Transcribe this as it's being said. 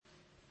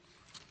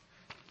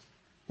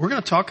We're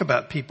going to talk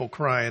about people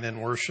crying in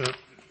worship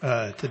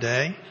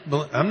today.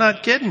 I'm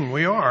not kidding.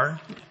 We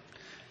are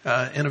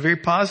in a very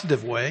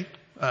positive way,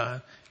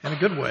 in a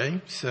good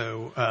way.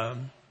 So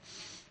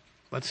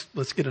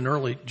let's get an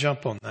early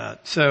jump on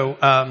that. So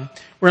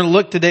we're going to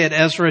look today at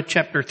Ezra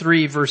chapter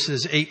 3,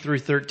 verses 8 through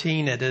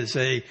 13. It is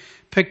a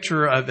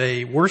picture of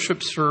a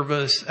worship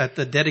service at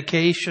the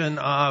dedication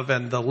of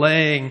and the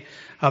laying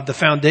of the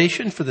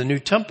foundation for the new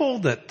temple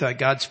that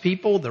God's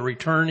people, the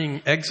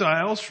returning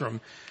exiles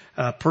from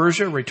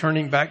Persia,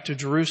 returning back to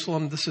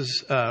Jerusalem. This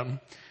is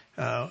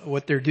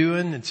what they're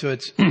doing, and so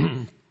it's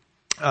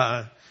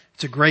a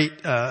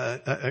great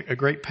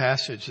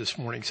passage this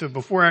morning. So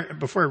before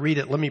I read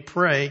it, let me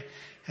pray,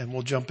 and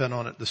we'll jump in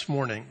on it this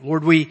morning.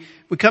 Lord, we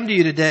come to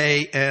you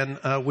today, and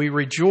we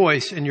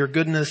rejoice in your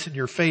goodness and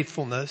your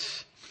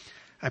faithfulness.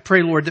 I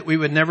pray, Lord, that we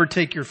would never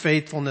take your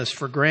faithfulness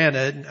for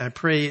granted. I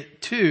pray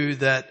too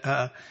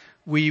that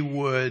we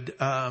would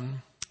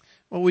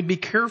we'd be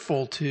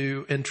careful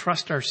to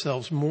entrust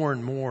ourselves more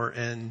and more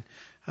and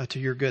to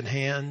your good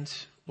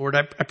hands. Lord,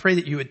 I pray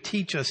that you would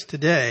teach us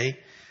today,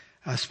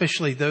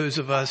 especially those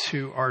of us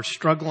who are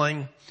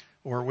struggling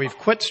or we've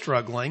quit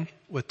struggling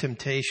with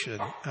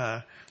temptation,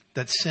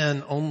 that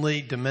sin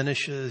only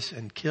diminishes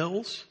and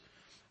kills,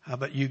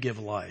 but you give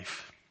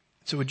life.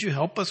 So would you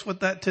help us with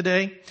that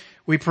today?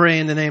 We pray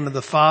in the name of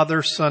the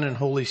Father, Son, and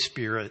Holy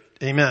Spirit.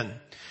 Amen.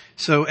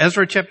 So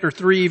Ezra chapter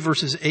 3,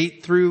 verses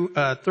 8 through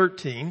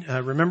 13.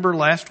 Remember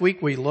last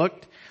week we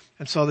looked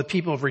and saw the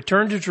people have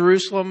returned to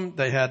Jerusalem.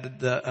 They had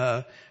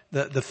the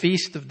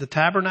Feast of the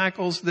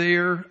Tabernacles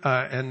there.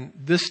 And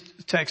this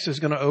text is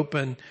going to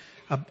open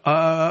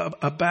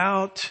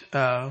about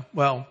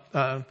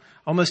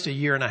almost a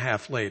year and a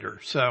half later.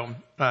 So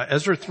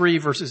Ezra 3,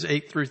 verses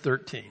 8 through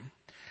 13.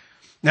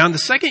 Now in the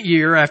second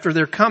year after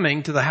their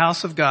coming to the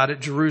house of God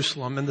at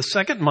Jerusalem, in the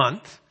second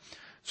month,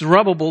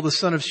 Zerubbabel, the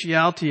son of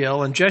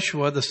Shealtiel, and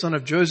Jeshua, the son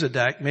of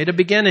Jozadak, made a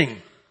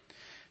beginning,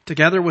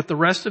 together with the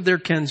rest of their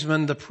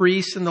kinsmen, the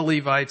priests and the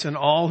Levites, and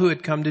all who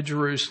had come to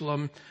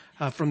Jerusalem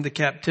from the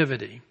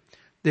captivity.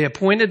 They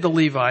appointed the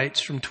Levites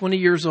from 20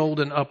 years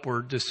old and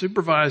upward to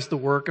supervise the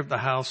work of the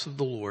house of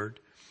the Lord.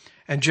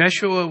 And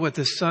Jeshua with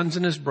his sons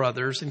and his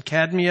brothers, and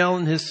Kadmiel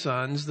and his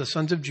sons, the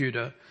sons of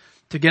Judah,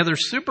 together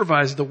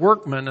supervised the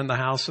workmen in the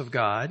house of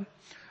God,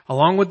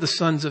 along with the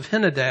sons of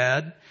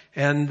Henadad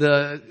and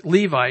the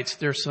Levites,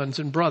 their sons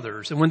and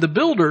brothers. And when the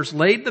builders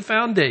laid the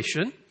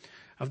foundation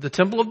of the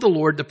temple of the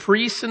Lord, the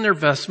priests in their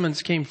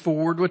vestments came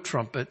forward with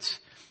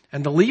trumpets,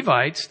 and the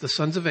Levites, the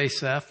sons of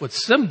Asaph, with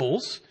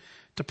cymbals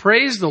to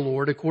praise the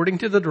Lord according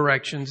to the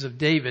directions of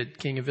David,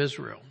 king of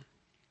Israel.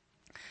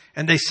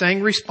 And they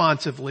sang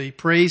responsively,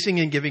 praising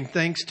and giving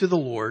thanks to the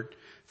Lord,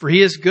 for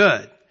he is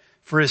good,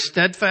 for his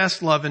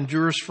steadfast love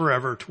endures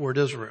forever toward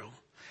Israel.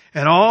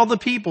 And all the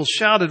people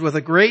shouted with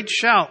a great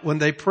shout when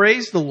they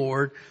praised the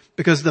Lord,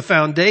 because the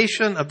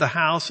foundation of the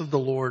house of the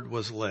Lord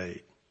was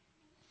laid.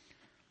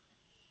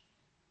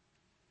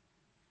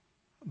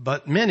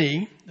 But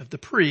many of the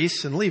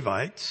priests and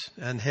Levites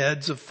and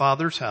heads of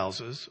fathers'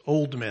 houses,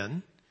 old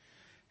men,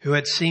 who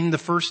had seen the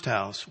first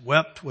house,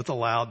 wept with a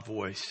loud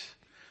voice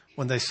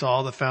when they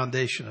saw the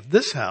foundation of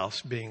this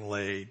house being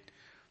laid,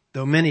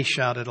 though many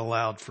shouted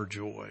aloud for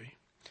joy,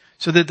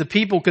 so that the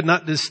people could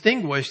not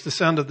distinguish the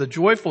sound of the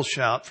joyful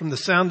shout from the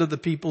sound of the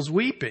people's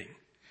weeping.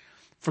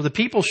 For the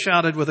people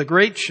shouted with a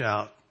great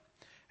shout,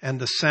 and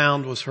the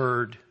sound was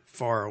heard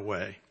far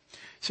away.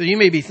 So you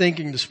may be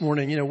thinking this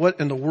morning, what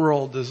in the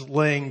world does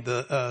laying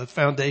the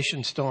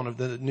foundation stone of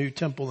the new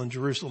temple in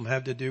Jerusalem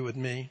have to do with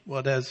me? Well,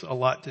 it has a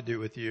lot to do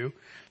with you.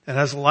 It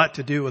has a lot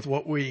to do with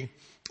what we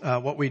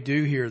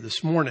do here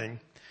this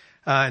morning.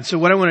 And so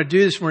what I want to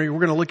do this morning, we're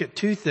going to look at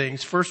two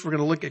things. First, we're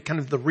going to look at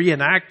kind of the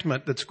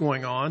reenactment that's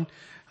going on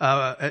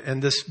in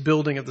this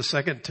building of the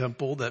second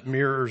temple that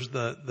mirrors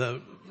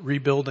the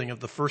rebuilding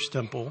of the first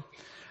temple.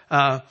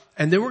 And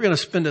then we're going to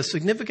spend a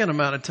significant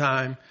amount of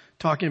time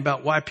talking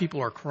about why people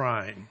are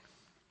crying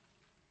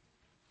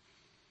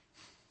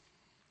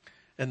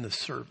in the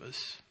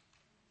service.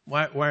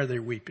 Why are they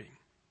weeping?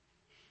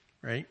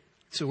 Right?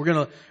 So we're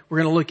going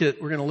to look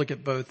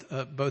at both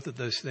of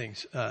those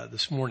things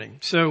this morning.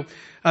 So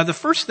the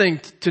first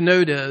thing to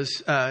note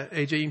is,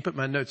 AJ, you can put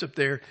my notes up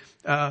there.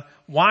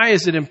 Why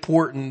is it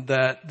important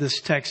that this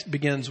text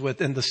begins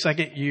with in the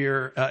second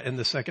year, in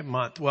the second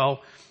month?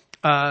 Well,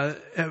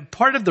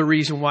 part of the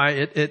reason why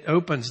it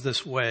opens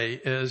this way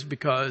is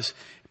because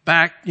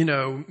back,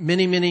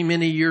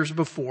 many years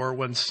before,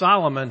 when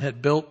Solomon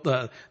had built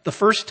the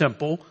first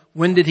temple,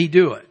 when did he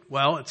do it?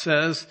 Well, it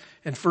says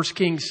in 1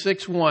 Kings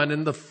 6:1,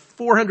 in the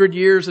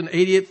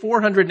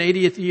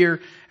 480th year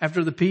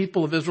after the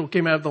people of Israel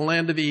came out of the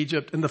land of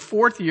Egypt, in the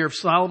fourth year of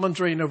Solomon's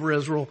reign over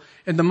Israel,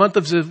 in the month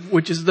of Ziv,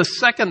 which is the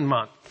second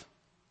month,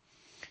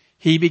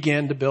 he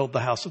began to build the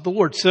house of the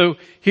Lord. So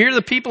here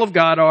the people of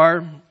God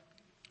are,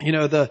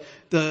 the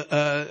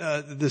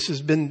this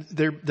has been,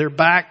 they're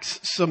back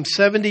some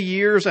 70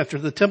 years after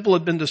the temple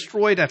had been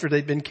destroyed, after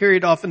they'd been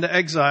carried off into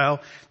exile.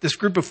 This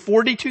group of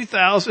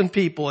 42,000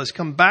 people has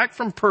come back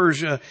from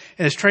Persia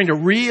and is trying to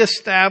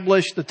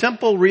reestablish the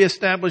temple,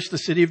 reestablish the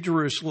city of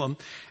Jerusalem.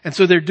 And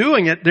so they're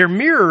doing it. They're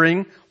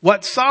mirroring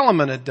what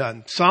Solomon had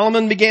done.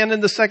 Solomon began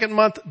in the second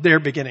month. They're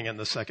beginning in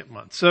the second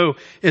month. So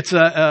it's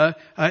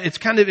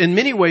kind of, in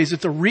many ways,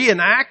 it's a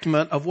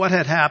reenactment of what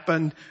had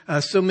happened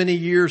so many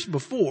years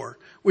before.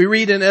 We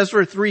read in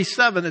Ezra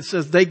 3:7, it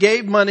says, they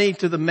gave money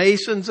to the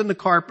masons and the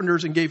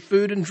carpenters and gave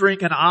food and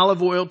drink and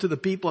olive oil to the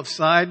people of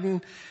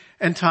Sidon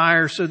and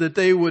Tyre so that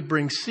they would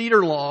bring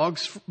cedar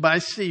logs by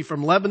sea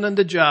from Lebanon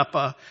to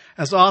Joppa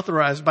as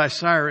authorized by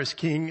Cyrus,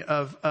 king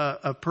of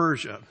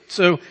Persia.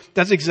 So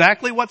that's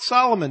exactly what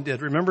Solomon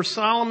did. Remember,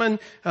 Solomon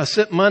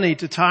sent money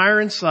to Tyre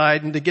and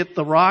Sidon to get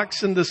the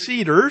rocks and the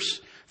cedars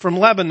from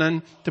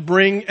Lebanon to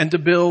bring and to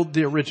build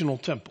the original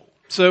temple.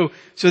 So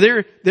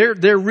they're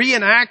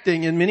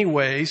reenacting in many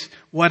ways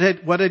what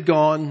had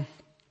gone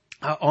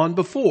on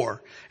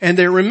before. And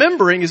they're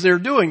remembering as they're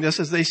doing this,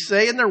 as they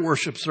say in their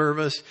worship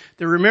service,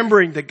 they're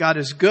remembering that God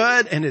is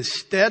good and his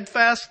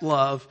steadfast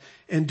love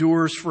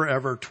endures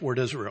forever toward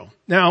Israel.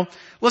 Now,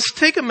 let's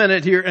take a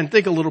minute here and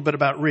think a little bit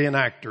about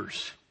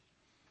reenactors.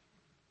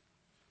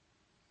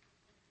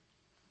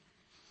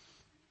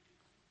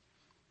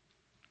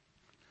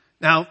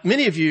 Now,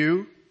 many of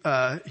you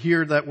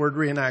hear that word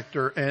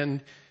reenactor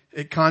and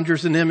it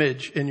conjures an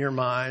image in your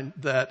mind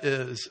that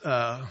is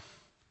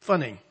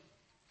funny.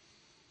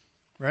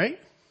 Right?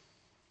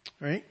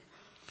 Right?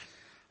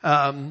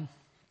 And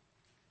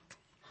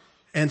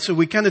so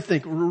we kind of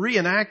think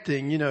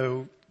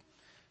reenacting,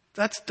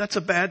 that's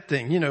a bad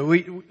thing.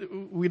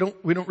 We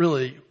don't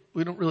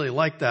really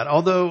like that.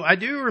 Although I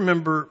do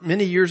remember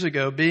many years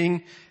ago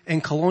being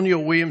in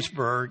Colonial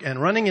Williamsburg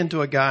and running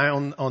into a guy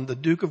on the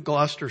Duke of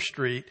Gloucester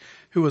Street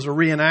who was a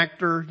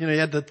reenactor. He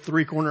had the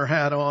 3-corner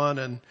hat on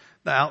and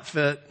the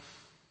outfit.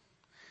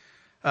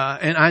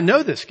 And I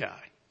know this guy.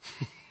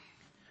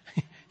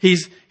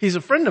 He's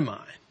a friend of mine.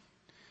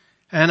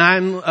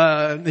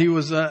 And he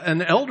was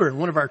an elder in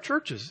one of our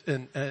churches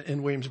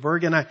in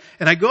Williamsburg. And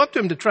I go up to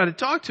him to try to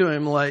talk to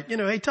him like,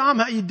 hey, Tom,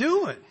 how you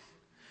doing?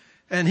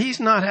 And he's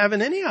not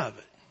having any of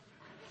it.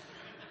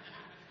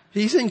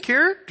 He's in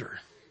character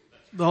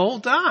the whole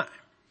time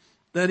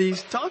that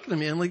he's talking to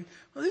me. I'm like,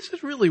 well, this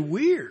is really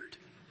weird.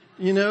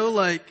 And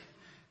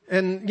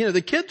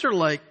the kids are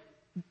like,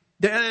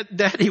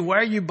 Daddy, why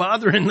are you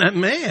bothering that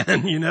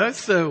man?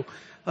 So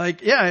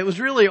it was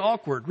really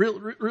awkward,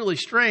 really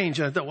strange.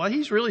 And I thought, well,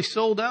 he's really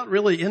sold out,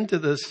 really into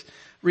this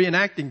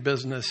reenacting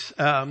business.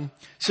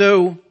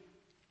 So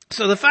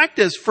the fact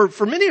is,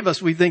 for many of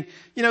us, we think,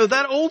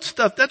 that old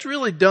stuff, that's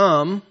really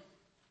dumb.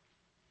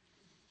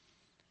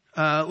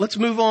 Let's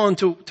move on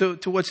to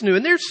what's new.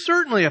 And there's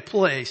certainly a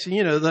place,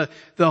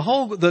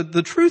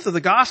 the truth of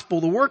the gospel,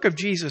 the work of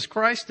Jesus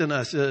Christ in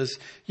us is,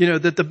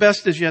 that the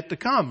best is yet to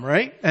come,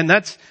 right? And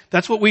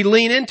that's what we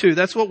lean into.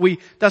 That's what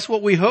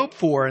we hope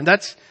for. And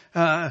that's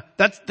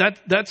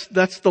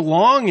the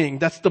longing.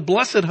 That's the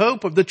blessed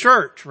hope of the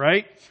church,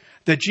 right?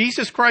 That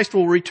Jesus Christ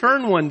will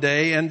return one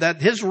day and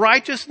that his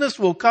righteousness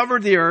will cover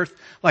the earth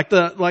like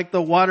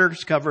the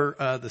waters cover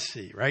the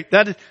sea, right?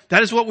 That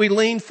is what we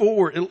lean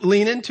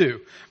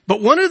into.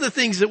 But one of the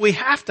things that we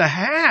have to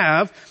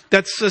have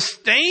that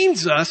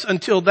sustains us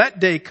until that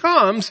day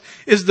comes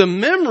is the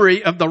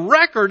memory of the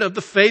record of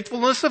the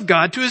faithfulness of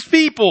God to his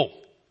people.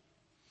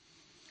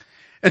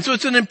 And so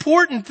it's an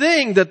important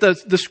thing that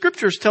the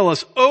scriptures tell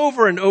us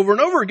over and over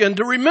and over again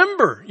to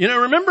remember.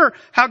 Remember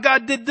how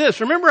God did this.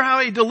 Remember how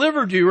he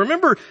delivered you.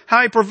 Remember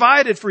how he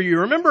provided for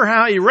you. Remember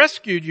how he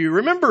rescued you.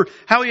 Remember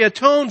how he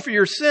atoned for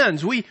your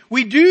sins. We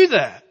do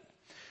that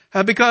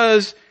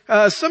because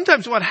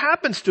sometimes what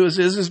happens to us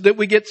is that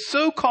we get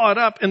so caught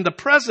up in the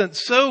present,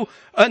 so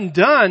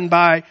undone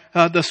by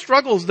the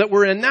struggles that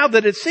we're in now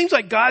that it seems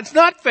like God's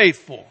not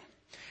faithful.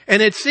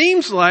 And it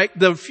seems like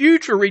the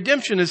future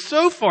redemption is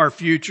so far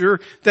future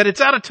that it's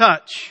out of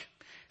touch.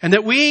 And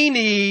that we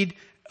need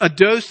a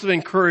dose of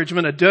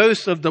encouragement, a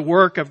dose of the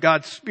work of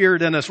God's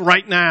Spirit in us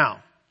right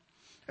now.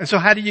 And so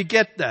how do you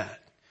get that?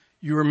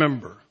 You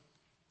remember.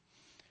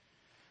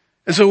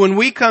 And so when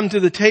we come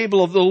to the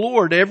table of the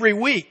Lord every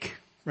week,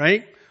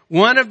 right?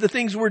 One of the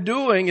things we're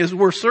doing is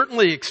we're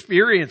certainly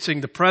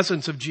experiencing the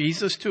presence of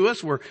Jesus to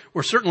us. We're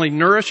certainly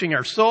nourishing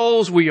our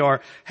souls. We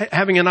are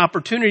having an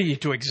opportunity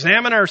to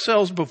examine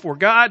ourselves before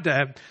God, to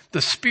have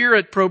the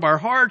Spirit probe our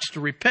hearts, to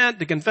repent,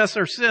 to confess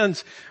our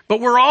sins. But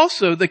we're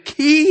also, the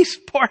key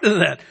part of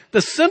that,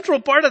 the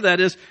central part of that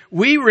is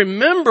we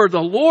remember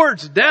the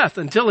Lord's death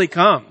until he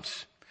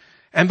comes.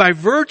 And by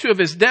virtue of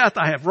his death,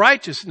 I have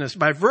righteousness.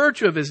 By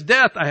virtue of his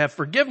death, I have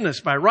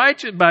forgiveness. By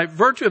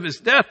virtue of his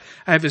death,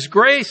 I have his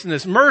grace and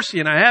his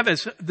mercy, and I have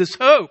this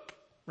hope,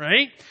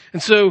 right?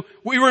 And so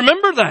we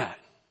remember that.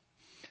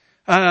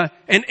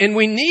 And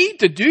we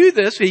need to do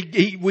this.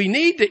 We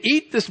need to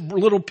eat this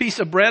little piece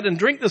of bread and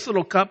drink this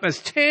little cup as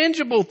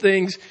tangible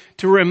things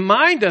to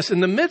remind us in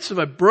the midst of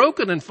a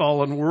broken and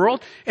fallen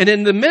world and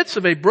in the midst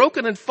of a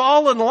broken and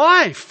fallen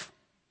life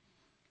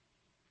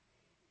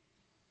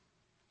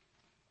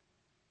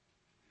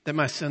that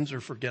my sins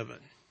are forgiven.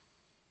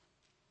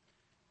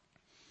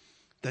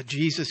 That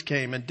Jesus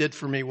came and did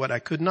for me what I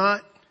could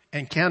not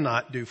and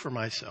cannot do for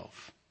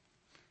myself.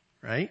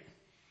 Right?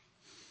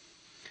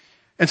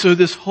 And so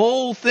this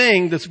whole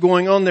thing that's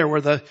going on there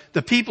where the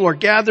people are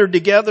gathered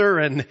together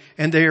and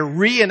they are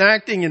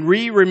reenacting and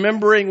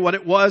remembering what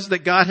it was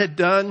that God had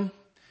done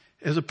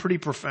is a pretty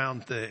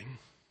profound thing.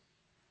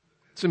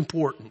 It's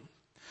important.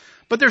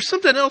 But there's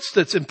something else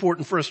that's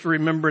important for us to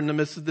remember in the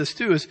midst of this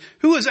too, is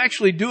who is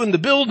actually doing the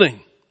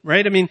building.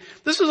 Right? I mean,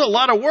 this is a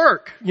lot of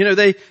work. You know,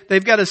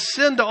 they've got to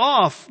send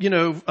off,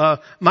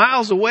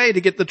 miles away to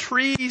get the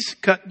trees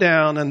cut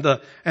down and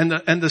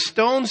the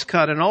stones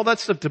cut and all that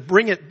stuff to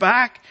bring it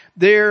back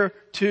there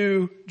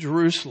to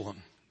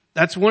Jerusalem.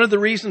 That's one of the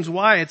reasons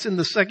why it's in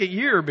the second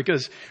year,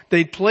 because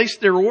they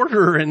placed their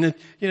order and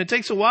it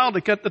takes a while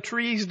to cut the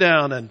trees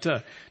down and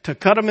to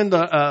cut them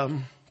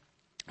into,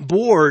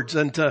 boards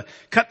and to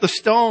cut the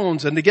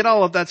stones and to get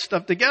all of that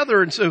stuff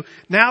together. And so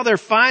now they're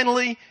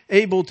finally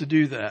able to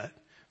do that.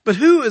 But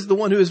who is the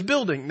one who is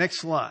building? Next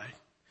slide.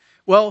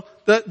 Well,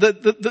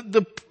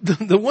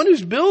 the one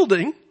who's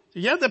building,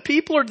 the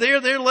people are there,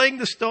 they're laying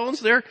the stones,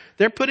 they're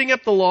putting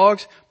up the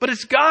logs, but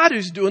it's God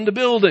who's doing the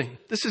building.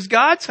 This is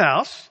God's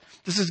house.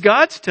 This is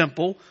God's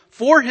temple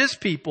for his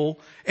people,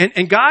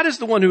 and God is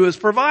the one who is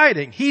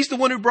providing. He's the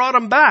one who brought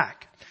them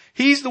back.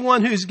 He's the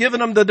one who's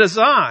given them the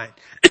design.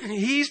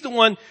 He's the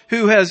one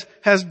who has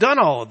done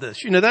all of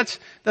this.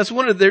 That's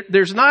one of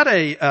there's not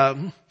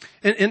a,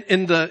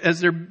 as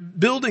they're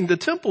building the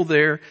temple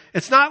there,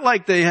 it's not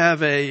like they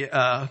have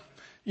a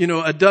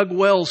Doug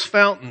Wells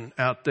fountain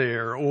out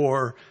there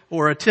or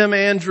a Tim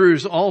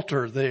Andrews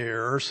altar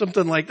there or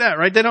something like that,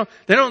 right? They don't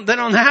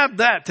have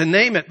that to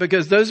name it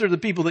because those are the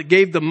people that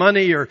gave the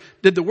money or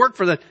did the work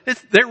for that.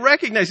 They're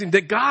recognizing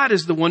that God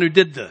is the one who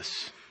did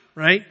this,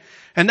 right?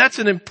 And that's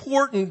an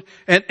important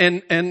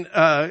and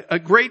a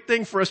great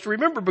thing for us to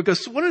remember,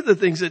 because one of the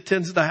things that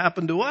tends to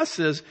happen to us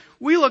is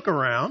we look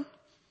around,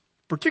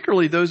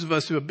 particularly those of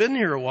us who have been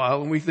here a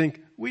while, and we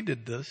think, we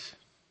did this.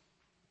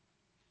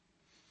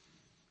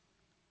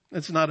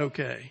 It's not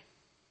okay.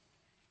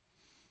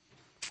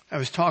 I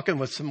was talking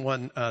with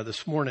someone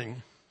this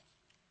morning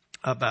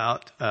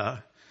about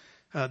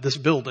this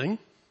building,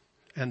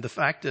 and the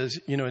fact is,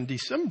 in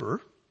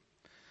December,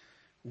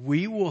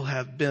 we will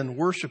have been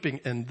worshiping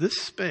in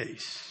this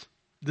space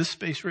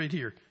right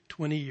here,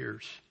 20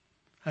 years.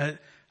 That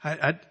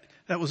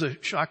was a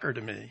shocker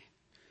to me.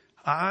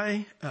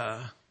 I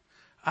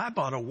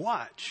bought a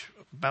watch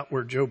about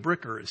where Joe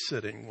Bricker is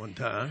sitting one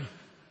time.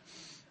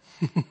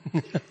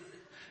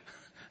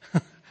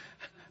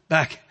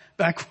 back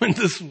when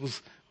this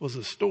was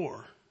a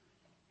store.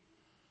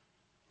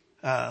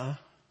 A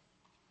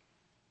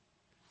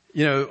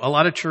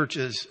lot of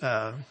churches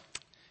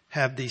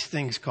have these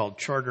things called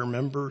charter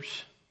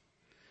members,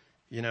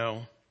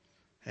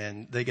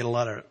 and they get a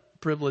lot of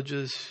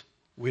privileges.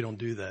 We don't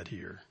do that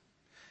here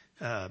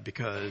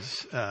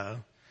because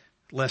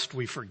lest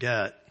we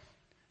forget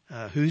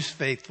whose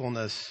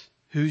faithfulness,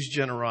 whose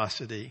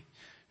generosity,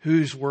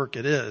 whose work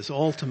it is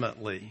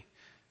ultimately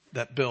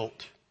that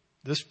built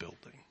this building.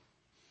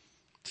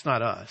 It's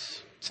not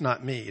us. It's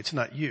not me. It's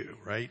not you,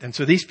 right? And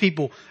so these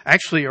people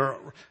actually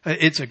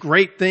it's a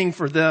great thing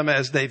for them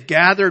as they've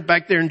gathered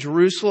back there in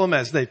Jerusalem,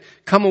 as they've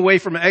come away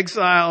from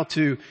exile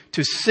to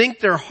sink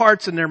their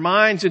hearts and their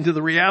minds into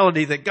the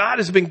reality that God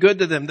has been good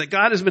to them, that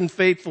God has been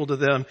faithful to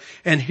them.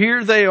 And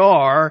here they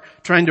are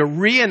trying to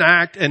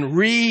reenact and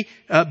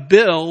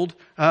rebuild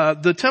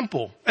the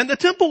temple. And the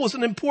temple was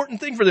an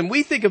important thing for them.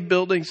 We think of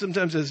buildings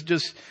sometimes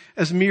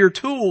as mere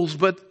tools,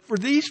 but for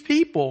these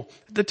people,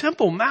 the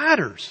temple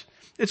matters.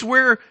 It's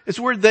where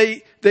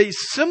they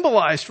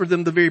symbolize for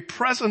them the very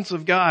presence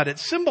of God. It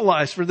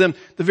symbolized for them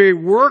the very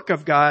work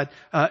of God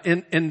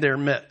in their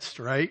midst,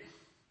 right?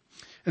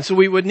 And so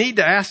we would need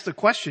to ask the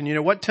question,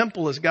 what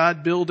temple is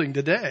God building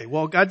today?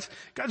 Well, God's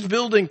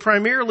building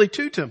primarily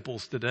two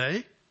temples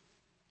today.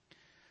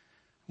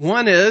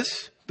 One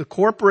is the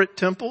corporate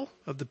temple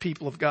of the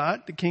people of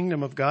God, the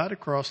kingdom of God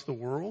across the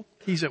world.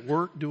 He's at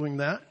work doing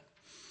that.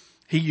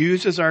 He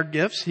uses our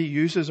gifts. He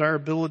uses our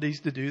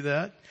abilities to do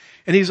that.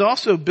 And he's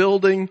also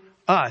building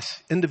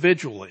us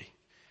individually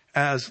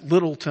as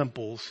little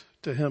temples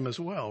to him as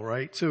well,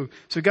 right? So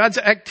God's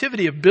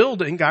activity of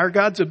building, our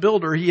God's a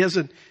builder. He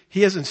hasn't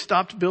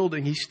stopped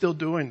building. He's still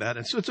doing that.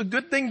 And so it's a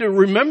good thing to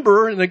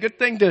remember and a good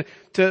thing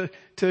to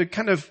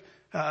kind of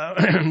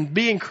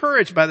be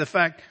encouraged by the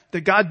fact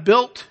that God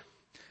built,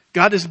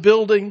 God is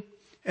building,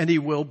 and he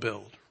will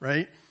build,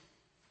 right?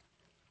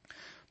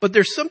 But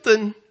there's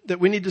something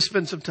that we need to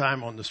spend some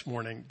time on this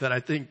morning that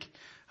I think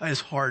is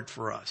hard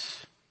for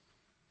us.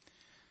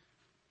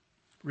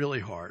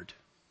 Really hard.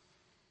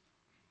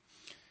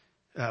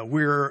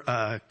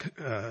 We're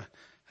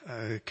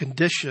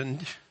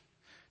conditioned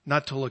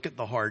not to look at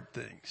the hard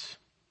things.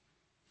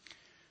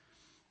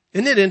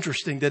 Isn't it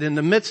interesting that in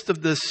the midst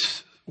of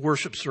this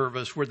worship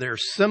service where there are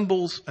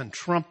cymbals and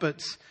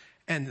trumpets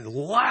and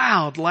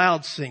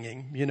loud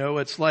singing,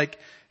 it's like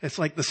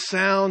the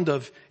sound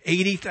of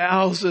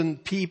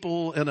 80,000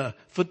 people in a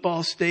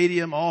football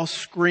stadium all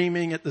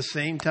screaming at the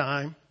same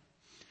time,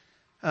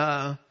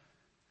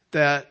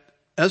 that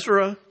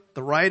Ezra,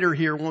 the writer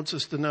here, wants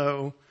us to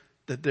know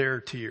that there are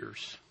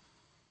tears,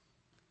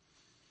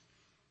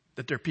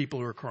 that there are people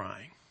who are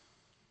crying.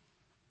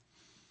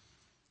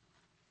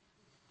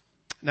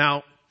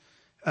 Now,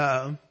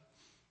 let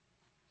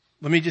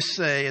me just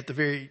say at the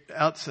very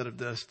outset of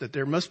this that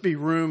there must be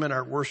room in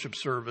our worship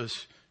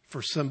service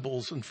for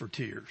cymbals and for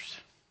tears.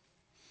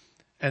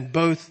 And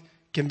both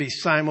can be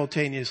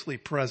simultaneously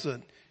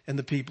present in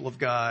the people of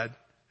God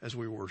as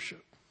we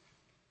worship.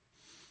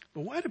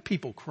 But why do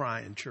people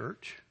cry in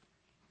church?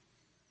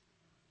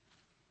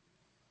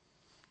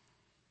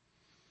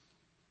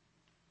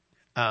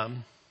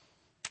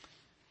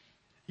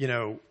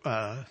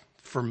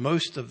 For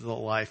most of the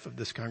life of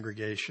this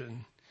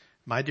congregation,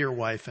 my dear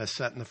wife has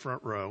sat in the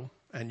front row,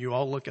 and you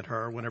all look at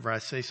her whenever I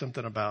say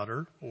something about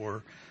her,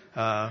 or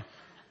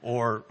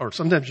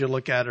sometimes you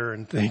look at her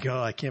and think, oh,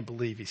 I can't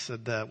believe he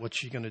said that. What's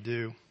she going to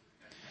do?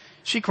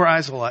 She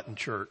cries a lot in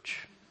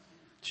church.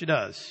 She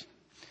does.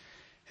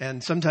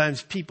 And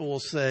sometimes people will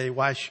say,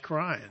 why is she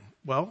crying?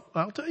 Well,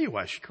 I'll tell you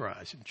why she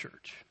cries in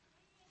church.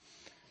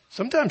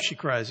 Sometimes she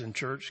cries in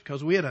church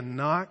because we had a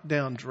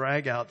knockdown,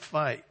 drag-out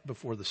fight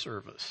before the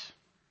service.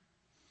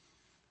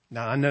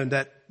 Now, I know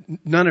that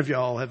none of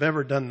y'all have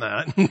ever done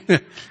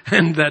that,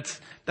 and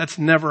that's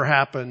never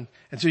happened.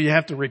 And so you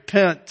have to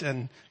repent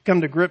and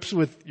come to grips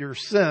with your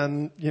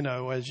sin,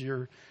 as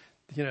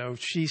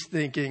she's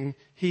thinking,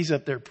 he's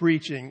up there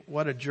preaching,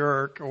 what a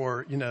jerk,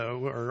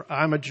 or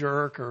I'm a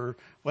jerk, or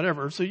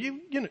whatever. So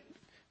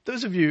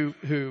those of you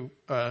who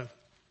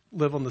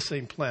live on the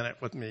same planet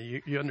with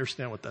me, you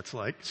understand what that's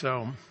like.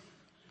 So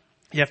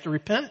you have to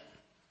repent.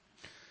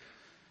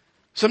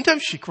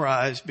 Sometimes she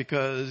cries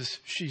because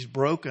she's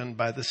broken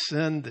by the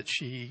sin that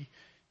she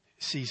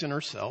sees in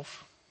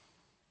herself.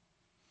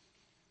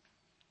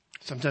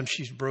 Sometimes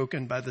she's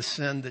broken by the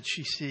sin that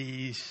she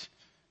sees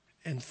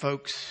in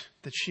folks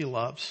that she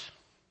loves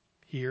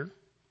here.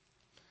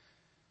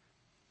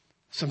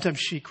 Sometimes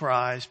she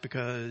cries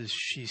because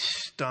she's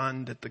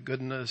stunned at the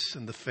goodness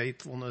and the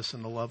faithfulness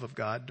and the love of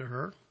God to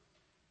her.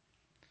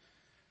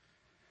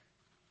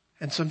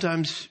 And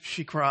sometimes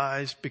she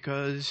cries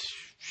because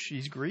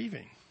she's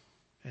grieving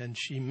and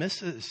she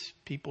misses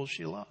people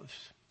she loves.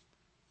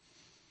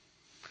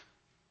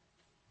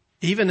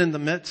 Even in the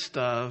midst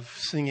of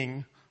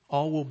singing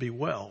All Will Be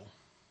Well,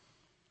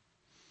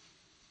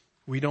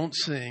 we don't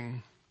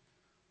sing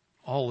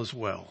All Is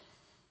Well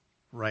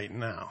right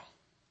now,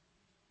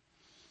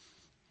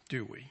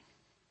 do we?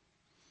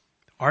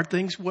 Are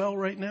things well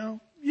right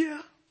now?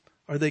 Yeah.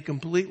 Are they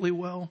completely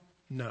well?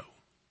 No.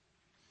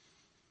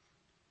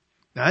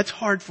 Now that's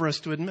hard for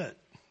us to admit,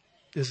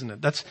 isn't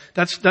it?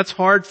 That's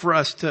hard for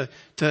us to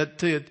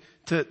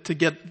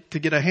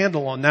get a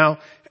handle on. Now,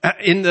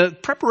 in the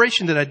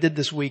preparation that I did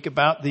this week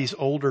about these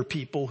older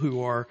people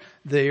who are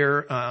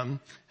there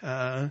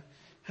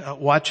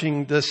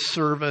watching this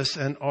service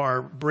and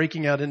are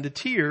breaking out into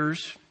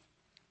tears,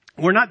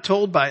 we're not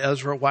told by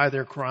Ezra why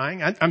they're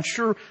crying. I'm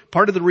sure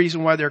part of the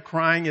reason why they're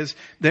crying is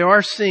they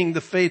are seeing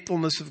the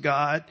faithfulness of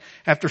God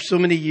after so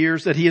many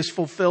years, that he is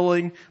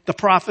fulfilling the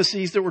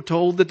prophecies that were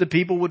told that the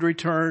people would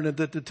return and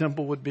that the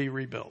temple would be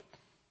rebuilt.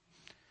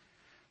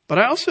 But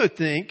I also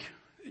think,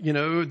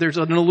 there's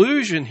an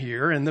allusion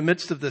here in the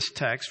midst of this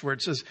text where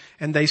it says,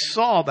 and they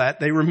saw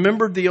that, they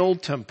remembered the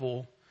old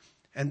temple,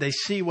 and they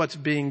see what's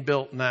being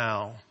built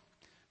now,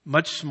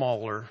 much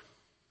smaller.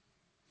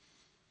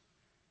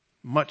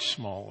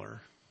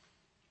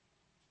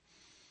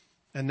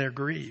 And they're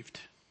grieved.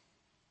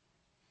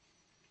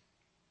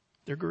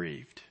 They're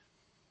grieved.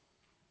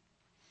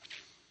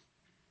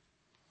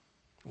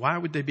 Why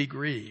would they be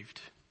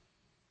grieved?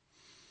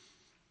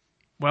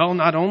 Well,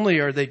 not only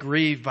are they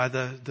grieved by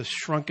the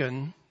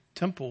shrunken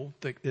temple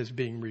that is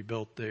being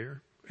rebuilt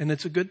there, and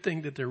it's a good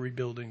thing that they're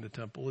rebuilding the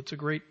temple. It's a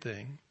great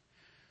thing.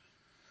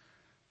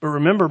 But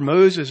remember,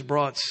 Moses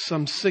brought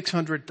some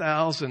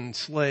 600,000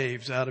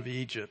 slaves out of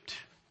Egypt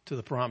to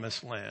the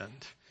promised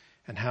land.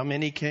 And how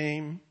many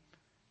came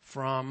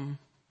from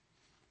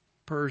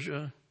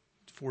Persia?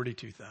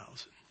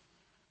 42,000.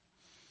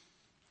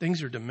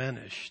 Things are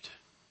diminished.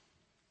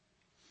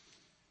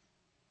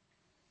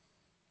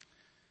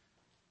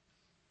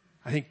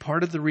 I think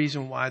part of the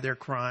reason why they're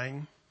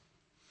crying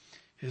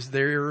is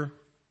they're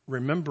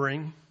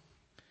remembering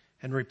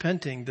and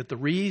repenting that the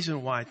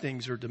reason why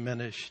things are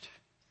diminished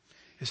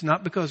is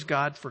not because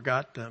God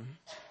forgot them.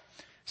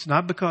 It's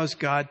not because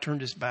God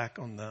turned his back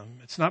on them.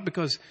 It's not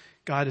because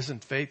God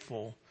isn't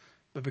faithful,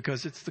 but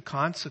because it's the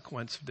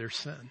consequence of their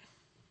sin.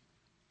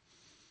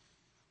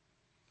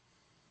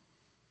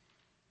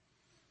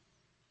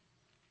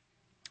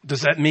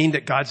 Does that mean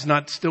that God's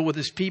not still with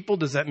his people?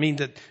 Does that mean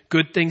that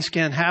good things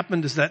can't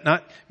happen? Does that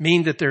not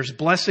mean that there's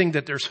blessing,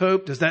 that there's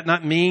hope? Does that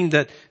not mean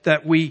that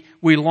we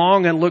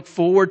long and look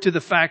forward to the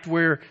fact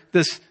where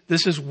this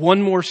is one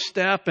more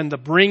step in the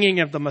bringing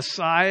of the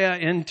Messiah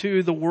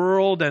into the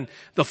world and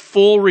the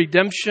full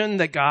redemption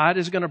that God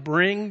is going to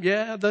bring?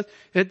 Yeah,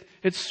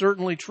 it's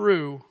certainly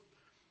true.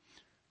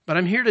 But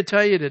I'm here to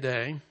tell you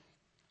today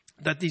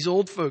that these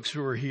old folks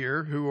who are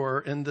here, who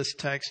are in this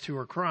text, who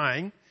are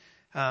crying,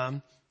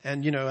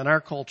 and, in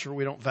our culture,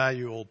 we don't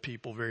value old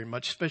people very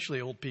much,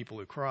 especially old people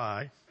who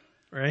cry,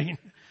 right?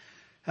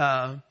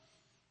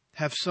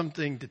 Have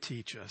something to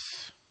teach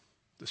us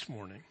this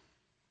morning.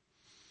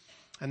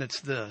 And it's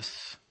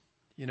this.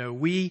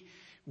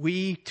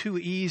 We too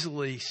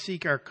easily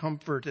seek our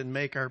comfort and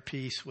make our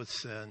peace with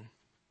sin.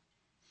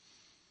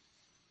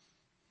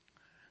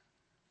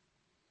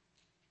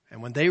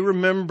 And when they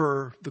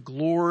remember the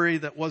glory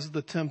that was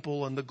the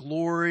temple and the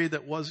glory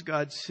that was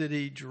God's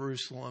city,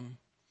 Jerusalem,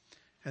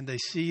 and they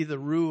see the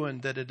ruin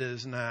that it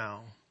is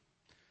now,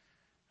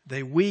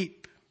 they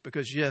weep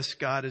because, yes,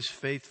 God is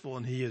faithful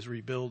and he is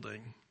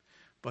rebuilding.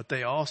 But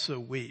they also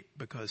weep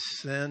because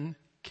sin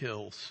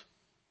kills.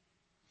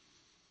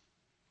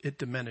 It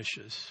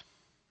diminishes.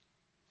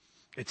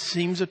 It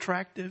seems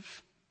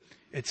attractive.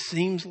 It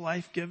seems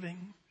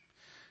life-giving.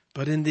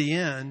 But in the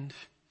end,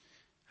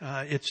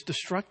 it's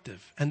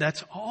destructive. And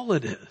that's all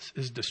it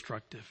is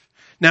destructive.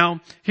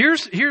 Now,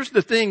 here's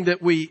the thing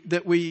that we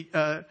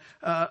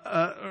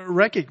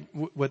reckon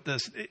with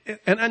this.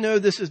 And I know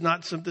this is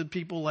not something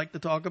people like to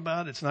talk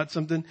about. It's not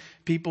something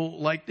people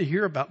like to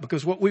hear about,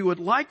 because what we would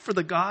like for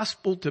the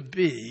gospel to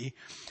be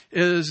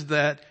is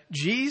that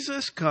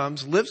Jesus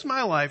comes, lives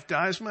my life,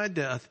 dies my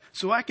death,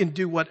 so I can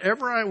do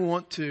whatever I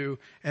want to,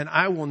 and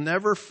I will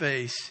never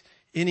face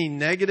any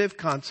negative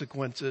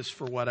consequences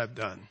for what I've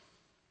done.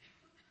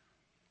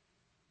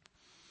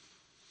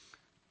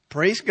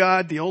 Praise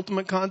God, the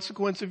ultimate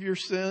consequence of your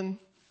sin,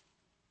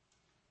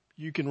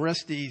 you can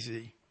rest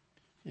easy.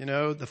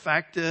 The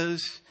fact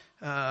is,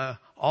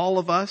 all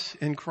of us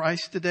in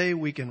Christ today,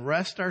 we can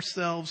rest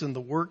ourselves in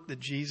the work that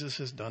Jesus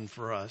has done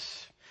for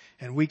us.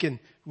 And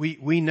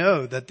we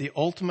know that the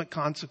ultimate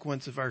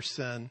consequence of our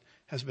sin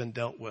has been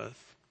dealt with.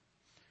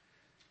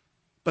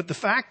 But the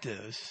fact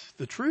is,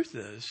 the truth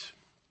is,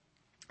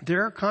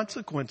 there are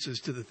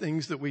consequences to the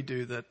things that we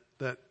do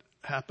that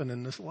happen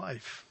in this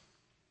life.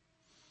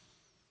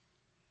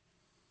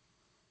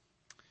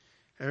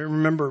 I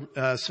remember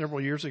several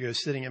years ago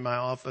sitting in my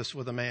office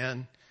with a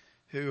man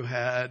who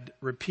had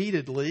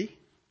repeatedly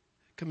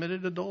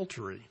committed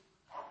adultery.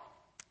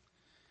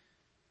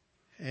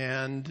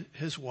 And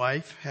his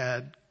wife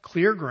had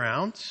clear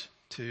grounds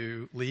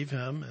to leave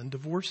him and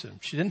divorce him.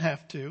 She didn't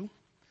have to.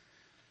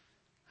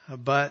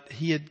 But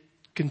he had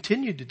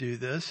continued to do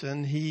this,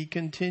 and he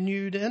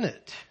continued in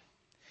it.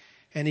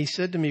 And he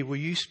said to me, "Will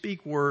you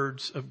speak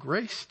words of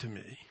grace to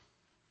me?"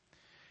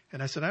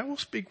 And I said, "I will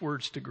speak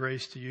words to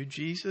grace to you.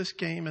 Jesus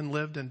came and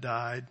lived and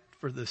died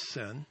for this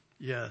sin.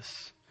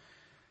 Yes.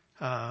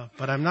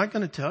 But I'm not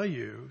going to tell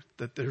you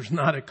that there's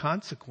not a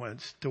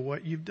consequence to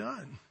what you've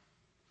done.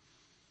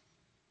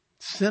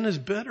 Sin is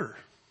bitter.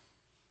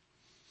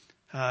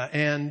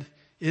 And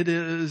it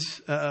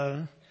is,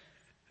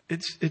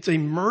 it's a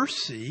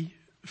mercy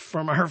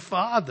from our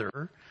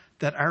Father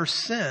that our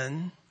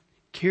sin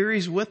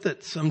carries with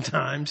it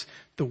sometimes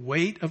the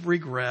weight of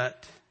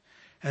regret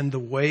and the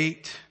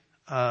weight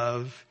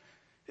of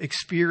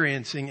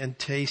experiencing and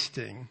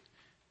tasting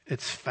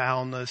its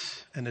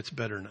foulness and its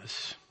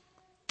bitterness."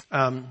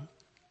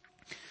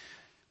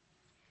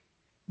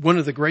 One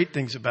of the great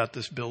things about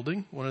this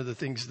building, one of the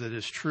things that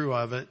is true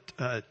of it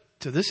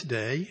to this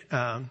day,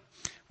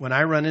 when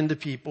I run into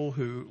people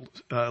who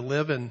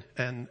live in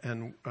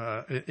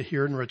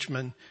here in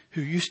Richmond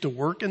who used to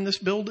work in this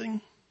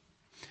building,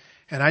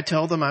 and I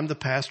tell them I'm the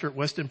pastor at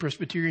West End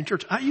Presbyterian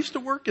Church. I used to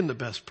work in the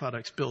Best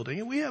Products building,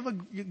 and we have a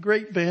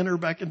great banner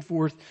back and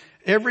forth.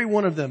 Every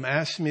one of them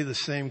asks me the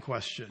same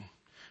question: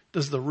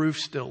 does the roof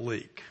still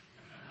leak?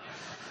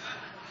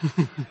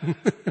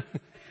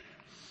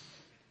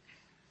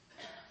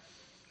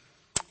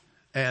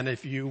 And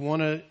if you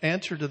want an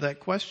answer to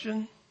that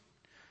question,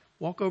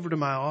 walk over to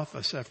my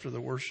office after the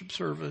worship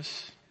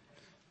service.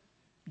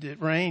 It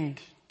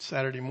rained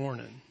Saturday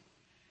morning.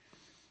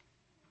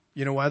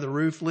 You know why the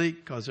roof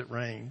leaked? Because it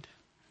rained.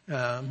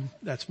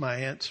 That's my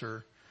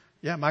answer.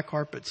 Yeah, my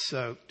carpet's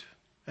soaked.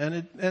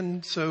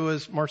 And so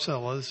is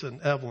Marcella's and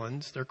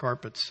Evelyn's. Their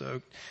carpet's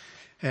soaked.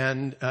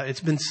 And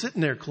it's been sitting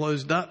there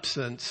closed up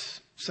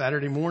since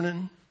Saturday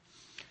morning.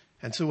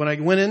 And so when I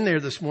went in there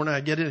this morning,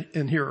 I get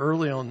in here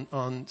early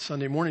on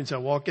Sunday mornings. I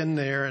walk in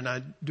there and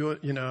I do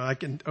it, I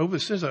can,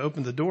 as soon as I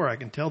open the door, I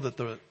can tell that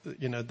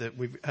that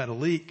we've had a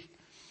leak.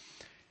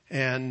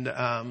 And,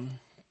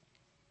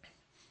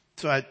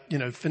 so I,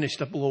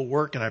 finished up a little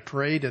work and I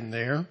prayed in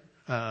there,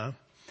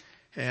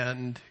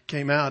 and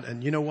came out,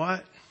 and you know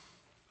what?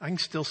 I can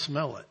still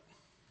smell it.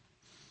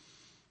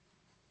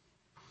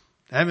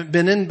 I haven't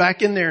been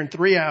back in there in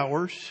 3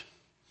 hours.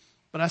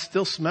 but I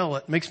still smell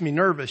it. It makes me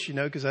nervous,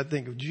 because I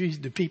think, geez,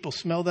 do people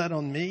smell that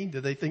on me?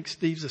 Do they think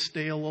Steve's a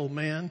stale old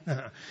man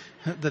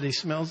that he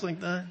smells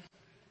like that?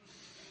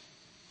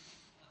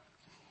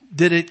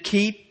 Did it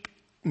keep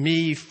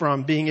me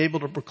from being able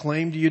to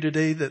proclaim to you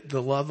today that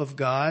the love of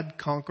God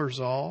conquers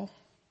all?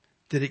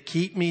 Did it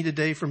keep me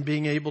today from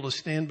being able to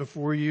stand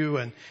before you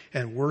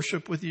and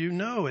worship with you?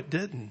 No, it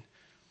didn't.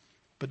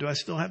 But do I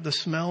still have the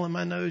smell in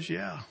my nose?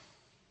 Yeah.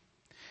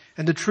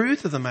 And the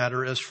truth of the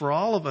matter is, for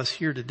all of us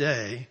here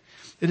today,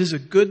 it is a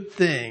good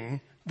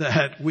thing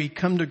that we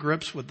come to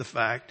grips with the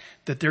fact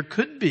that there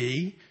could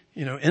be,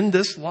 in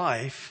this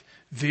life,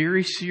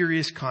 very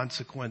serious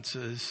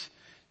consequences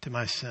to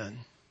my sin.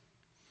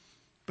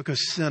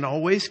 Because sin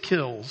always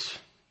kills.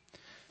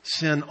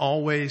 Sin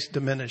always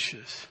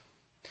diminishes.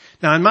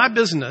 Now, in my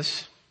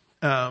business,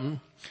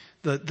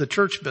 the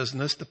church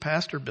business, the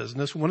pastor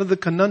business, one of the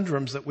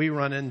conundrums that we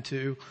run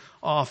into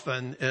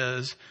often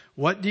is,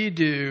 what do you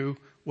do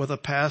with a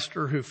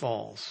pastor who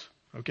falls?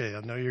 Okay,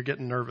 I know you're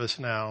getting nervous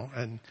now,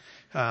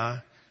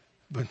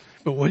 but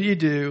what do you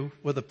do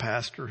with a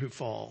pastor who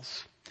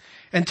falls?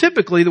 And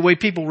typically, the way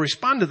people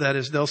respond to that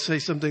is they'll say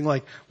something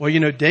like, well,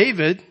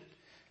 David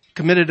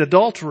committed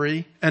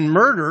adultery and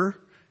murder,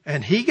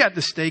 and he got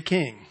to stay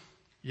king.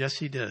 Yes,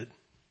 he did.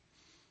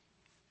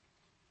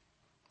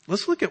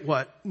 Let's look at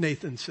what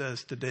Nathan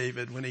says to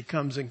David when he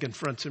comes and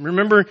confronts him.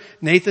 Remember,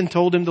 Nathan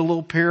told him the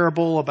little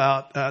parable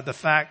about the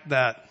fact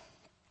that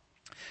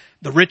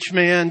the rich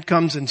man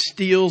comes and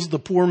steals the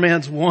poor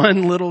man's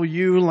one little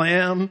ewe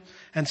lamb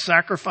and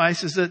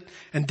sacrifices it.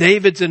 And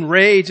David's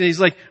enraged and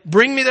he's like,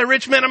 bring me that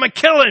rich man, I'm going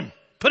to kill him.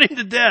 Put him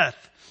to death.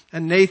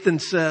 And Nathan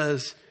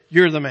says,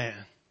 you're the man.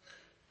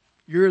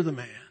 You're the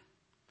man.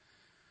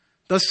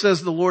 Thus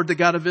says the Lord, the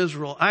God of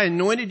Israel, I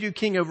anointed you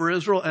king over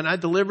Israel, and I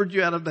delivered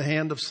you out of the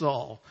hand of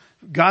Saul.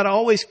 God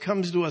always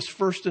comes to us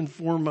first and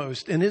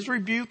foremost in his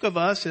rebuke of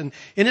us and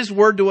in his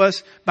word to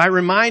us by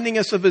reminding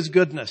us of his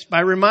goodness,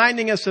 by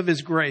reminding us of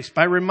his grace,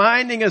 by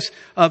reminding us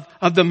of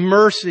the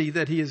mercy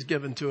that he has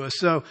given to us.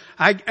 So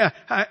I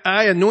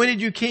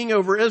anointed you king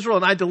over Israel,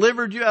 and I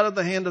delivered you out of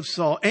the hand of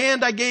Saul,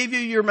 and I gave you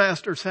your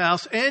master's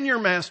house and your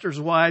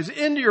master's wives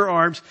into your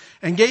arms,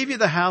 and gave you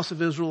the house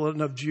of Israel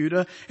and of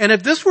Judah. And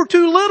if this were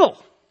too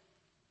little,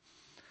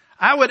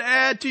 I would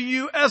add to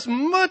you as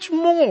much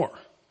more.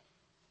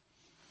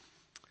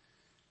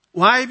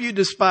 Why have you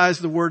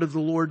despised the word of the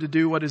Lord to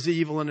do what is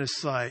evil in his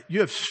sight? You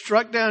have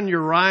struck down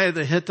Uriah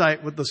the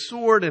Hittite with the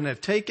sword, and have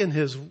taken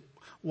his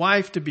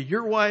wife to be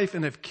your wife,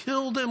 and have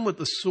killed him with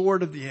the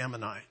sword of the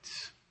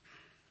Ammonites.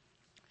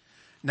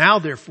 Now,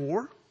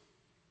 therefore,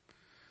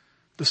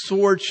 the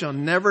sword shall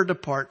never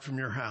depart from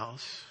your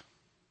house,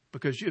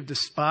 because you have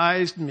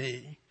despised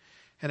me,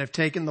 and have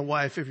taken the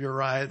wife of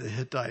Uriah the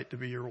Hittite to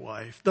be your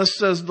wife. Thus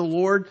says the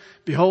Lord,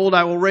 behold,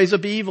 I will raise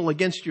up evil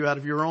against you out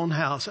of your own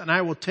house, and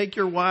I will take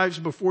your wives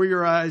before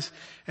your eyes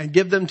and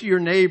give them to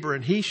your neighbor,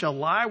 and he shall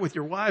lie with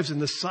your wives in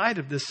the sight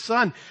of this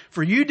sun.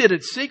 For you did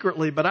it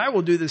secretly, but I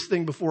will do this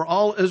thing before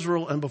all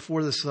Israel and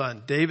before the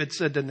sun. David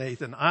said to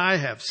Nathan, I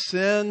have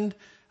sinned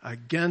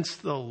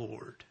against the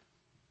Lord.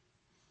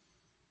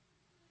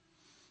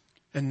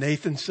 And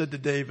Nathan said to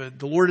David,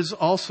 the Lord has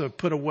also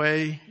put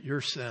away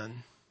your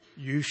sin.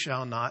 You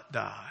shall not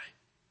die.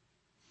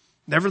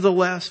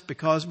 Nevertheless,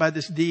 because by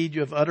this deed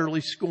you have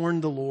utterly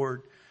scorned the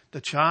Lord, the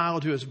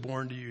child who is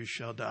born to you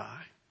shall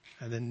die.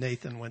 And then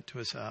Nathan went to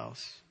his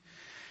house.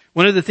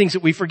 One of the things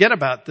that we forget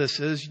about this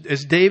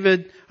is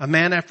David a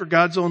man after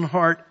God's own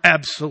heart?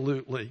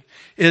 Absolutely.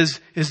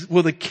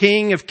 Will the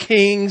King of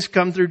Kings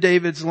come through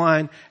David's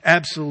line?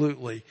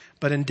 Absolutely.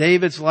 But in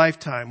David's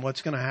lifetime,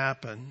 what's going to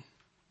happen?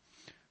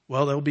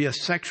 Well, there'll be a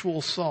sexual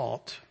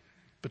assault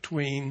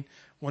between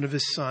one of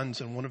his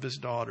sons and one of his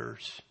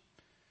daughters.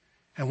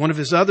 And one of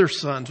his other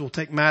sons will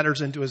take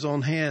matters into his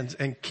own hands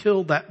and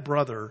kill that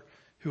brother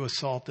who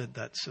assaulted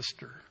that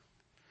sister.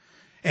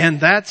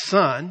 And that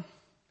son,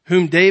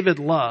 whom David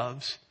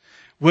loves,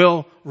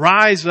 will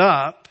rise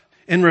up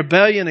in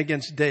rebellion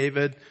against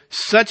David,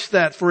 such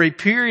that for a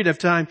period of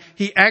time,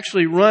 he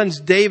actually runs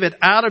David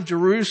out of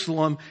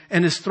Jerusalem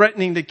and is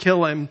threatening to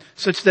kill him,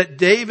 such that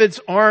David's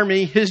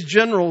army, his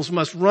generals,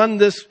 must run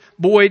this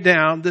boy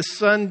down, this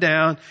son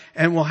down,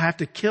 and will have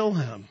to kill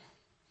him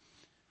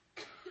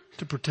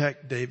to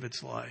protect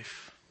David's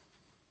life.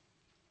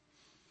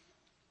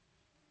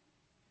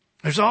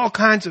 There's all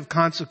kinds of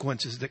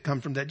consequences that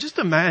come from that. Just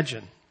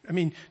imagine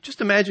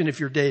if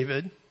you're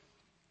David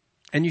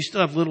and you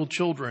still have little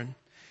children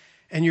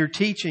and you're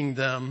teaching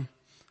them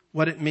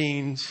what it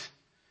means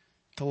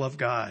to love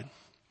God.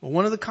 Well,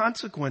 one of the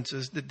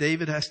consequences that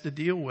David has to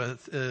deal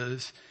with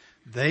is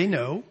they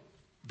know,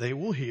 they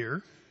will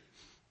hear,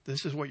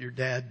 this is what your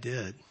dad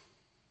did.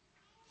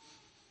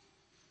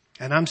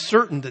 And I'm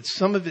certain that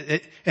some of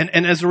it, and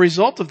as a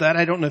result of that,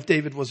 I don't know if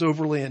David was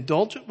overly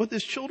indulgent with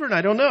his children.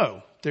 I don't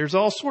know. There's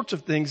all sorts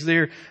of things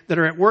there that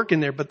are at work in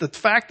there. But the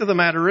fact of the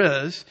matter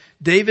is,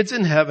 David's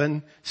in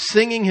heaven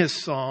singing his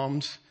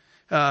psalms.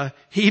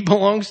 He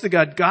belongs to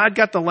God. God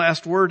got the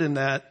last word in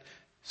that,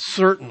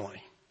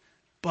 certainly.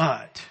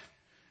 But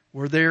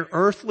Were there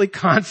earthly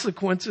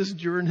consequences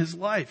during his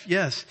life?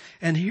 Yes.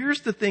 And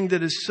here's the thing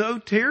that is so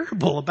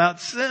terrible about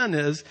sin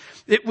is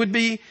it would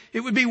be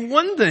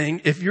one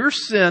thing if your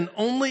sin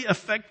only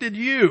affected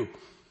you.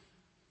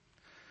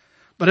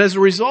 But as a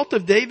result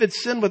of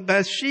David's sin with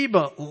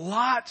Bathsheba,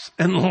 lots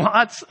and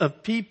lots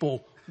of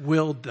people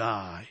will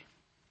die.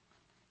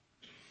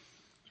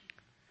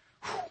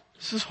 Whew,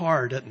 this is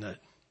hard, isn't it?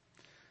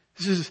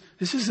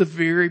 This is a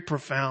very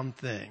profound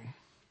thing.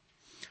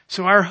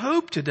 So our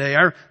hope today,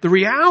 the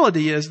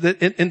reality is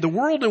that in the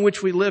world in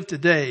which we live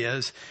today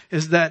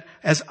is that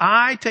as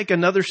I take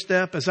another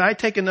step, as I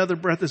take another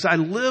breath, as I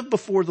live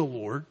before the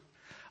Lord,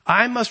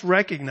 I must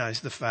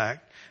recognize the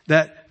fact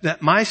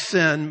that my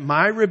sin,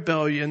 my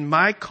rebellion,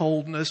 my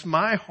coldness,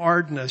 my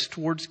hardness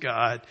towards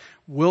God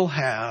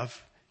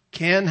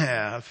can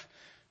have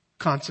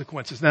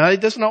consequences. Now, it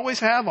doesn't always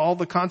have all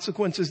the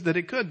consequences that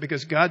it could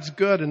because God's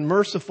good and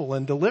merciful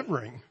in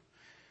delivering.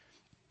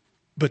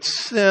 But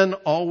sin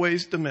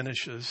always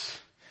diminishes.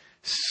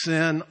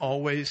 Sin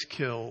always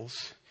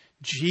kills.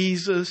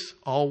 Jesus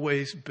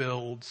always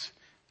builds.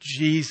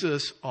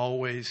 Jesus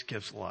always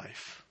gives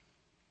life.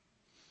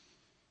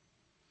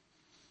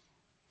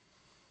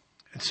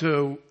 And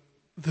so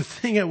the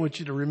thing I want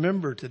you to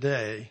remember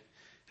today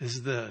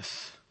is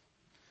this.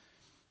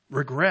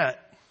 Regret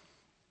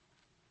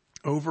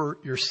over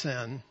your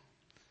sin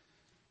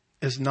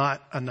is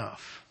not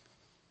enough.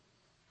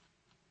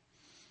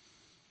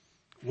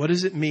 What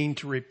does it mean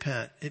to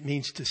repent? It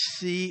means to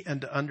see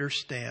and to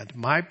understand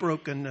my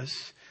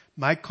brokenness,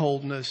 my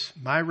coldness,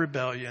 my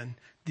rebellion,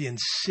 the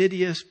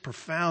insidious,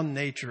 profound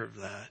nature of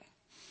that.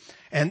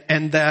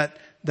 And that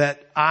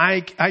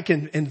I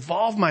can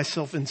involve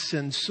myself in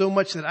sin so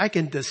much that I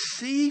can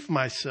deceive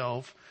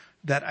myself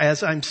that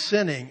as I'm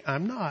sinning,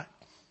 I'm not.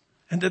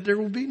 And that there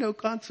will be no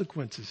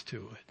consequences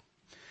to it.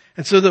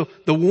 And so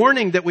the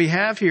warning that we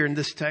have here in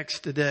this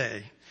text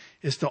today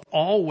is to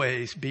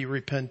always be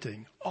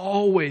repenting,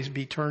 always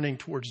be turning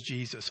towards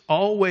Jesus,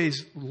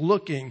 always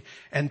looking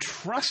and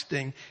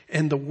trusting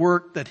in the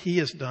work that he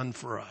has done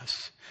for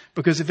us.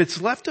 Because if it's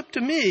left up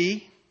to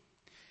me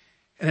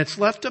and it's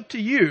left up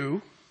to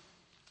you,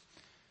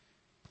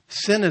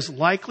 sin is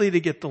likely to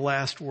get the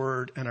last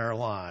word in our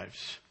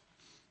lives.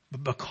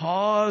 But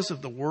because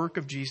of the work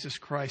of Jesus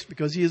Christ,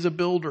 because he is a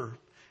builder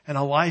and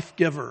a life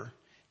giver,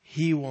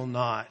 he will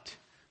not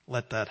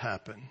let that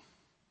happen.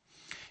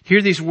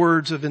 Hear these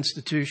words of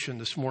institution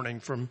this morning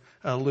from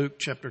Luke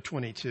chapter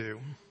 22.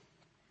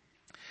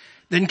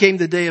 Then came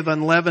the day of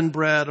unleavened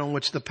bread on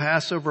which the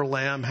Passover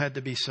lamb had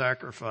to be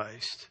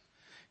sacrificed.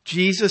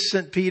 Jesus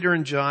sent Peter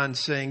and John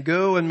saying,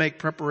 "Go and make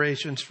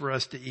preparations for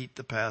us to eat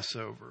the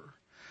Passover."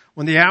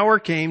 When the hour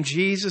came,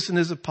 Jesus and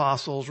his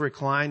apostles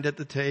reclined at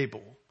the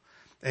table.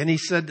 And he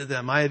said to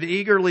them, "I have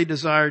eagerly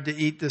desired to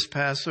eat this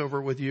Passover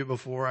with you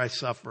before I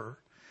suffer.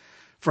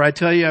 For I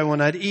tell you, I will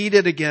not eat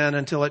it again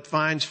until it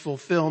finds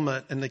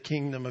fulfillment in the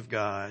kingdom of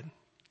God."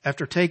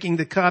 After taking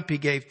the cup, he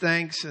gave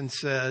thanks and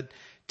said,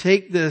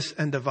 "Take this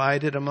and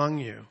divide it among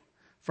you.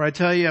 For I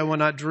tell you, I will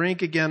not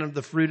drink again of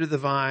the fruit of the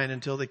vine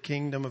until the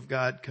kingdom of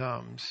God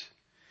comes."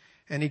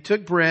 And he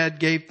took bread,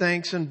 gave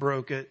thanks and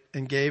broke it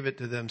and gave it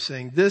to them,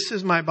 saying, "This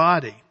is my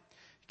body,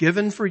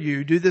 given for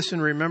you. Do this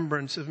in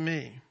remembrance of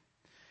me."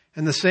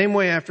 In the same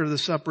way, after the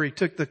supper, he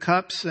took the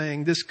cup,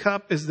 saying, "This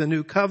cup is the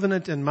new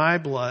covenant in my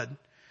blood,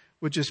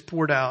 which is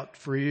poured out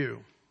for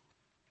you.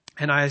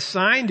 And I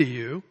assign to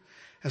you,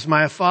 as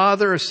my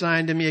Father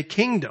assigned to me, a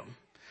kingdom,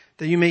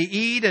 that you may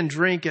eat and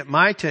drink at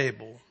my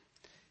table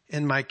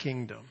in my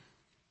kingdom."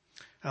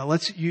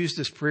 Let's use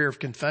this prayer of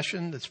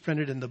confession that's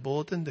printed in the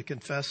bulletin to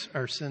confess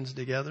our sins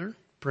together.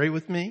 Pray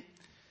with me.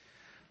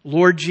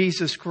 Lord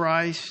Jesus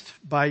Christ,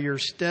 by your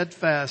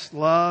steadfast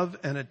love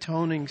and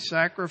atoning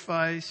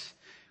sacrifice,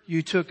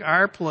 you took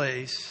our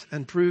place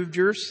and proved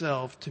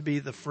yourself to be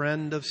the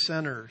friend of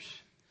sinners.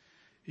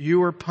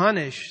 You were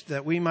punished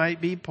that we might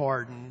be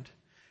pardoned,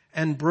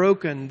 and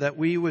broken that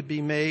we would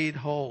be made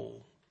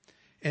whole.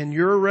 In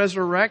your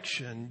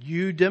resurrection,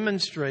 you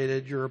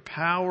demonstrated your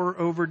power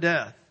over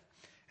death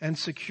and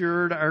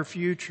secured our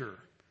future,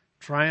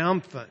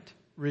 triumphant,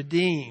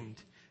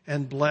 redeemed,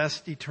 and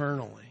blessed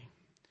eternally.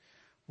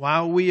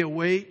 While we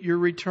await your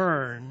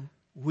return,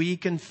 we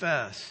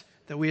confess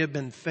that we have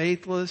been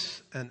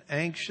faithless and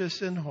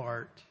anxious in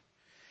heart.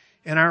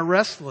 In our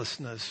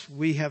restlessness,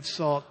 we have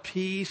sought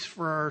peace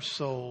for our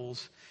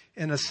souls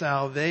in a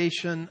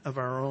salvation of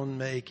our own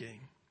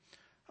making.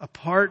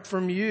 Apart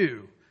from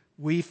you,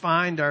 we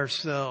find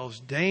ourselves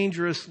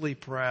dangerously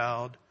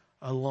proud,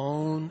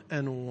 alone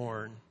and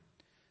worn.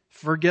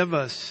 Forgive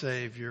us,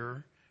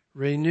 Savior,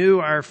 renew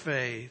our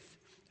faith,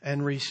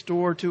 and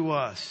restore to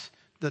us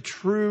the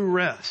true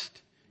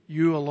rest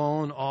you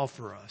alone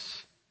offer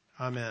us.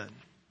 Amen.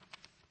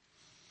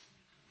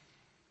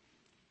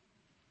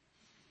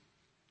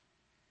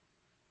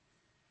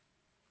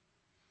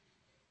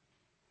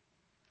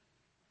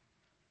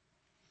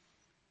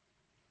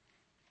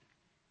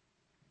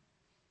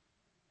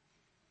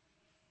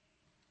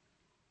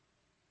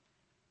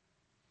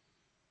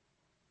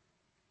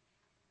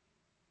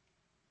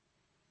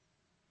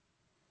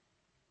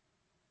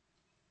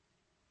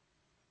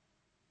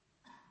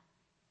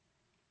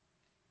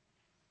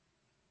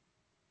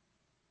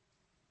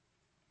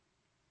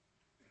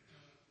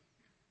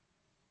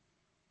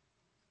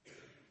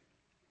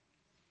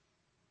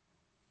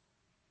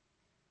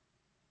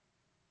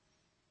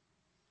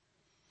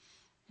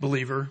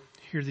 Believer,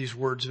 hear these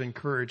words of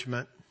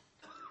encouragement.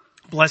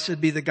 Blessed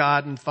be the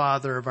God and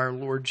Father of our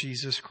Lord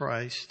Jesus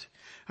Christ.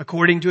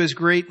 According to his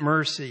great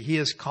mercy, he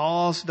has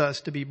caused us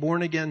to be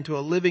born again to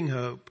a living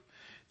hope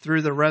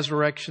through the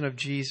resurrection of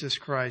Jesus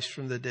Christ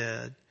from the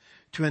dead,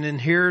 to an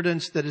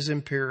inheritance that is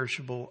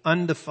imperishable,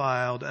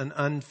 undefiled, and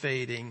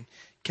unfading,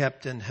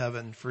 kept in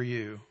heaven for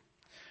you.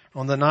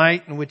 On the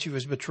night in which he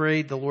was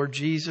betrayed, the Lord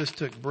Jesus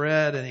took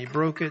bread and he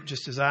broke it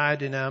just as I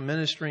do now,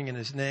 ministering in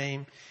his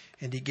name,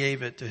 and he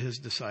gave it to his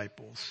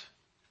disciples.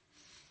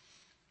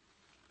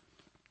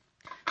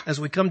 As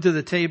we come to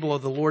the table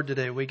of the Lord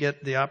today, we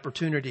get the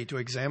opportunity to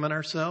examine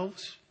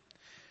ourselves,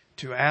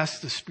 to ask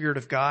the Spirit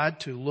of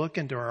God to look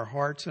into our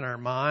hearts and our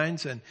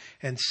minds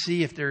and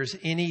see if there's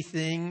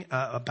anything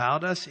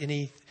about us,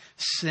 any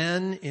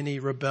sin, any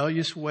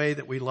rebellious way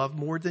that we love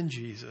more than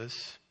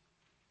Jesus.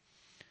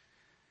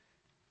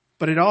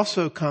 But it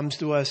also comes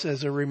to us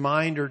as a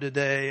reminder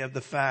today of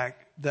the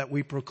fact that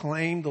we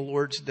proclaim the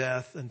Lord's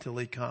death until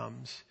he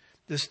comes.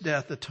 This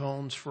death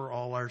atones for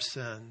all our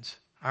sins.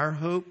 Our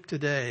hope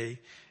today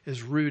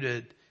is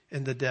rooted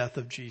in the death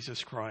of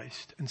Jesus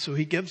Christ. And so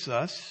he gives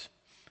us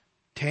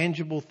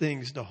tangible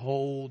things to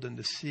hold and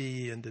to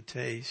see and to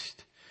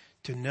taste,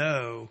 to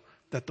know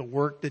that the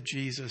work that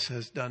Jesus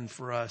has done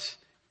for us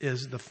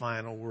is the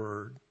final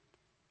word.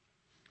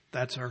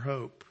 That's our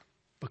hope,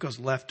 because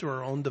left to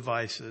our own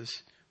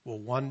devices, we'll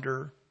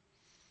wander,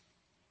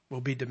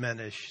 we'll be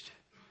diminished,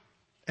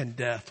 and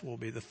death will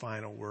be the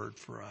final word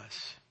for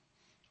us.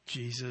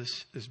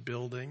 Jesus is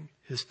building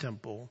his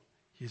temple.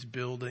 He's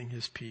building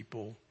his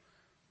people.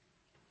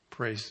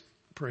 Praise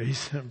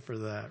him for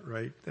that,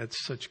 right?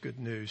 That's such good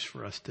news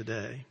for us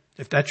today.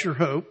 If that's your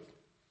hope,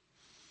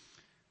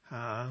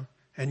 and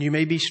you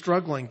may be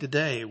struggling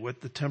today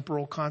with the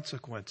temporal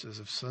consequences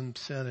of some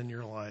sin in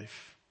your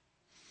life,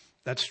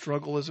 that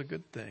struggle is a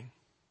good thing.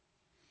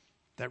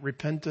 That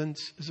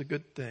repentance is a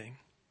good thing.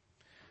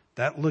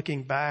 That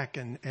looking back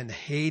and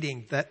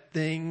hating that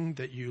thing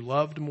that you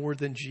loved more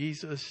than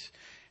Jesus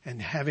and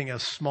having a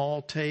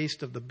small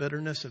taste of the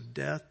bitterness of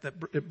death that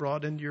it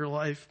brought into your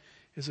life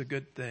is a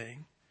good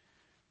thing.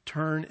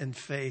 Turn in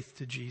faith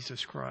to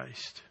Jesus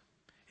Christ.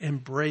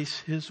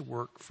 Embrace his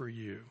work for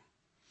you.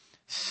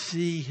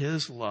 See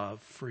his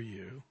love for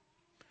you.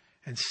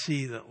 And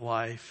see that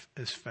life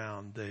is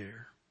found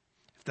there.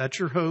 If that's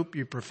your hope,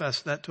 you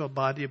profess that to a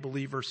body of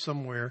believers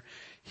somewhere,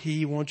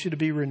 he wants you to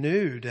be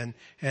renewed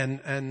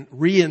and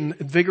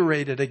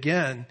reinvigorated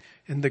again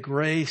in the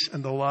grace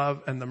and the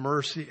love and the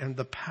mercy and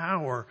the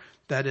power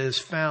that is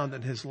found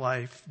in his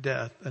life,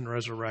 death, and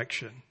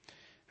resurrection.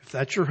 If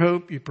that's your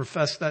hope, you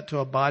profess that to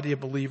a body of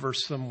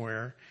believers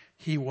somewhere,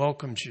 he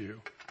welcomes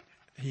you.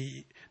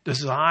 He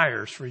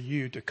desires for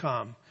you to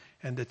come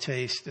and to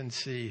taste and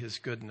see his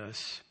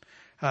goodness.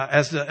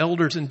 As the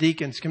elders and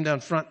deacons come down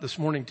front this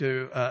morning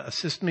to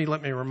assist me,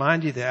 let me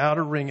remind you the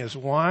outer ring is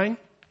wine.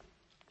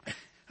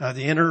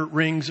 The inner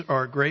rings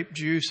are grape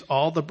juice.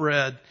 All the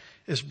bread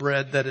is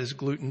bread that is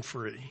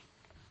gluten-free.